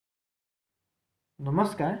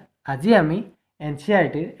নমস্কাৰ আজি আমি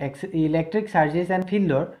এনচিইআৰটিৰ ইলেক্ট্ৰিক চাৰ্জেছ এণ্ড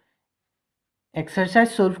ফিল্ডৰ এক্সাৰসাইজ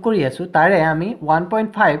সলভ কৰি আছো তাৰে আমি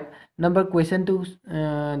 1.5 নম্বৰ কোৱেশ্চনটো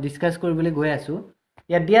ডিসকাস কৰিবলৈ গৈ আছো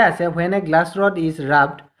ইয়াত দিয়া আছে when a glass rod is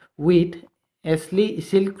rubbed with a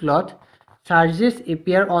silk cloth charges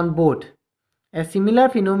appear on both a similar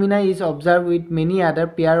phenomena is observed with many other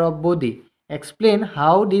pair of body explain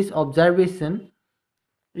how this observation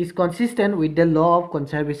is consistent with the law of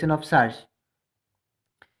conservation of charge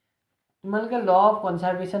তোমালোকে law of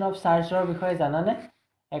conservation of charge ৰ বিষয়ে জানানে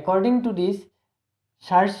according to this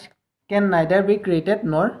charge can neither be created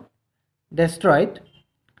nor destroyed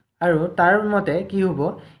আৰু তাৰ মতে কি হ'ব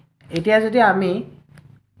এতিয়া যদি আমি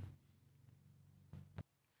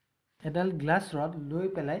এডাল গ্লাস ৰড লৈ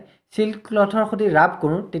পেলাই সিল্ক ক্লথৰ সৈতে ৰাব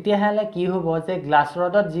কৰো তেতিয়া হলে কি হ'ব যে গ্লাস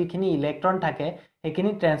ৰডত যিখিনি ইলেক্ট্ৰন থাকে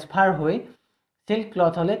সেইখিনি ট্ৰান্সফাৰ হৈ সিল্ক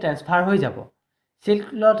ক্লথলৈ ট্ৰান্সফাৰ হৈ যাব সিল্ক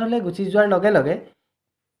ক্লথলৈ গুচি যোৱাৰ লগে লগে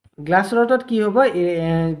গ্লাস ৰডত কি হ'ব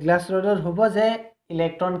গ্লাস ৰডত হ'ব যে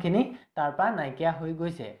ইলেক্ট্ৰন খিনি তাৰপা নাইকিয়া হৈ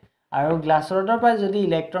গৈছে আৰু গ্লাস ৰডৰ পৰা যদি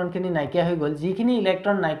ইলেক্ট্ৰন খিনি নাইকিয়া হৈ গল যিখিনি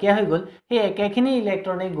ইলেক্ট্ৰন নাইকিয়া হৈ গল সেই একেখিনি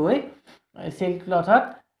ইলেক্ট্ৰনে গৈ সিল্ক ক্লথত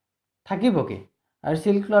থাকিবকে আৰু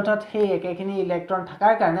সিল্ক ক্লথত সেই একেখিনি ইলেক্ট্ৰন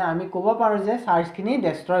থাকাৰ কাৰণে আমি ক'ব পাৰো যে চাৰ্জখিনি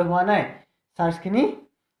ডেস্ট্ৰয় হোৱা নাই চাৰ্জখিনি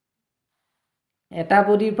এটা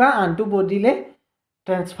বডিৰ পৰা আনটো বডিলে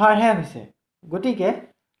ট্ৰান্সফাৰ হে হৈছে গতিকে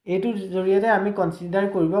এইটো জৰিয়তে আমি কনসিডাৰ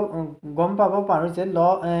কৰিব গম পাব পাৰো যে ল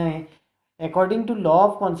according to law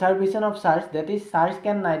of conservation of charge that is charge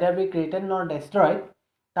can neither be created nor destroyed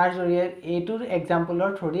তাৰ জৰিয়তে এইটোৰ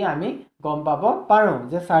এক্সাম্পলৰ থ্ৰুদি আমি গম পাব পাৰো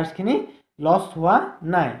যে চাৰ্জখিনি লস হোৱা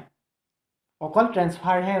নাই অকল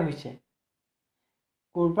ট্ৰান্সফাৰ হে হৈছে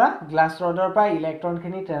কোৰপা গ্লাস ৰডৰ পৰা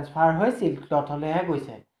ইলেক্ট্ৰনখিনি ট্ৰান্সফাৰ হৈ সিল্ক ক্লথলৈহে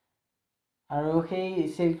গৈছে আৰু সেই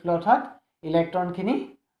সিল্ক ক্লথত ইলেক্ট্ৰনখিনি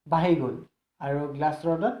বাহি গল আৰু গ্লাস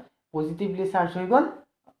ৰডত পজিটিভলি চাৰ্জ হৈ গল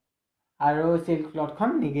আৰু সিল্ক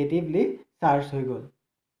ক্লথখন নেগেটিভলি চাৰ্জ হৈ গল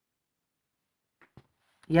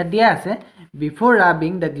ইয়াত দিয়া আছে before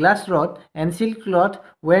rubbing the glass rod and silk cloth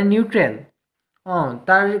were neutral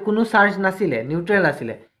তাৰ কোনো চাৰ্জ নাছিলে নিউট্ৰেল আছিল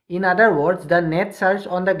in other words the net charge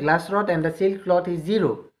on the glass rod and the silk cloth is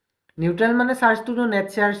zero neutral মানে চাৰ্জটো net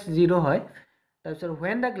charge zero হয় তাৰপিছত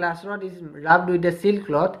when the glass rod is rubbed with the silk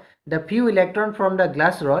cloth the few electron from the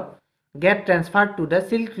glass rod get transferred to the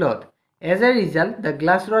silk cloth as a result the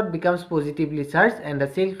glass rod becomes positively charged and the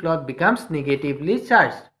silk cloth becomes negatively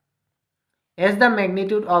charged as the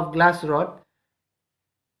magnitude of glass rod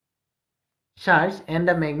charge and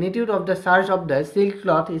the magnitude of the charge of the silk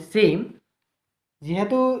cloth is same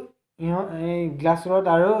যেহেতু glass rod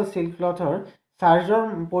আৰু silk ক্লথৰ চাৰ্জৰ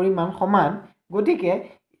পৰিমাণ সমান গতিকে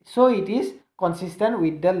so it is consistent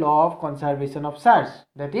with the law of conservation of charge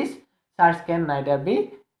that is charge can neither be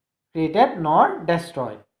created nor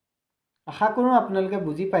destroyed আশা কৰো আপোনালোকে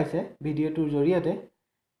বুজি পাইছে ভিডিওটোৰ জৰিয়তে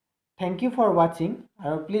থ্যাংক ইউ ফৰ ওয়াচিং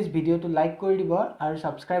আৰু প্লিজ ভিডিওটো লাইক কৰি দিব আৰু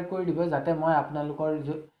সাবস্ক্ৰাইব কৰি দিব যাতে মই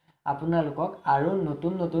আপোনালোকক আৰু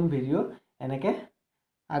নতুন নতুন ভিডিও এনেকে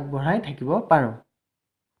আগবঢ়াই থাকিব পাৰো